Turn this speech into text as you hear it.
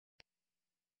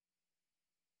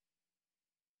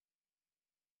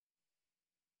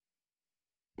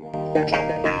I'm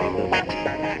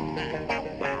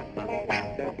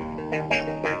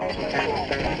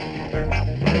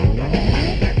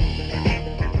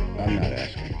not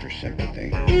asking for sympathy.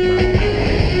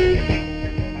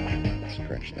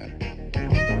 Scratch that.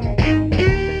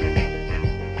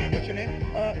 What's your name?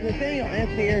 Nathaniel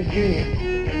Ayers Jr.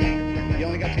 You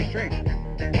only got 2 strings.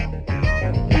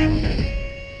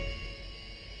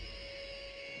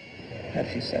 Had a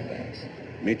few setbacks.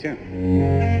 Me too.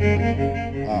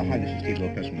 Hi, this is Steve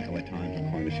Lopez from the LA Times. I'm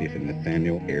calling to see if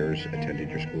Nathaniel Ayers attended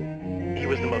your school. He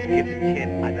was the most gifted kid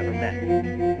I've ever met.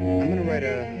 I'm going to write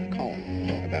a column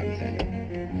about Nathaniel.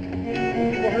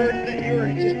 People heard that you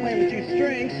were just playing with 2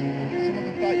 strings. Some of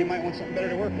them thought you might want something better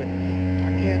to work with.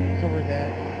 I can't cover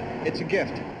that. It's a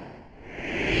gift.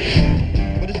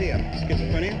 What does he have?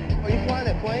 Schizophrenia? Are you flying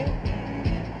that plane?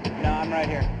 No, I'm right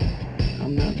here.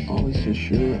 I'm not always so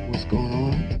sure what's going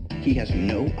on. He has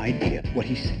no idea what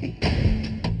he's saying.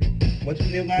 What's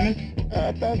with Neil Diamond?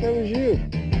 I thought that was you.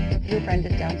 Your friend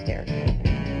is downstairs.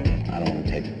 I don't want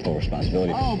to take full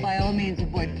responsibility. Oh, by all means,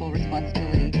 avoid full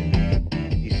responsibility.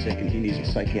 He's sick and he needs a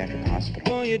psychiatric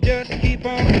hospital. Well, you just keep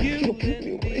on Don't keep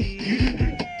me away.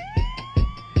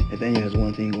 Nathaniel has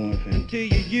one thing going for him. till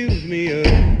you use me up.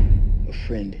 A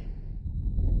friend.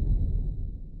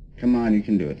 Come on, you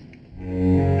can do it.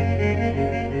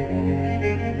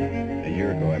 A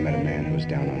year ago, I met a man who was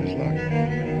down on his luck.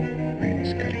 Ran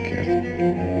his kind of gift.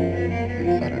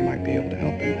 And thought I might be able to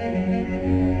help him.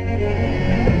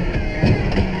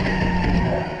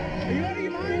 Are you out of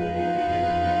your mind?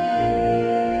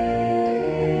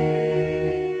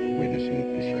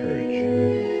 Witnessing his courage,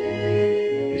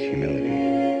 his humility,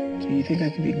 So you think I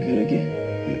can be good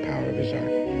again? and the power of his art.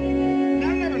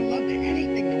 I've never loved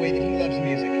anything the way that he loves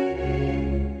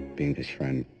music. Being his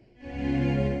friend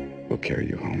will carry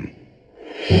you home.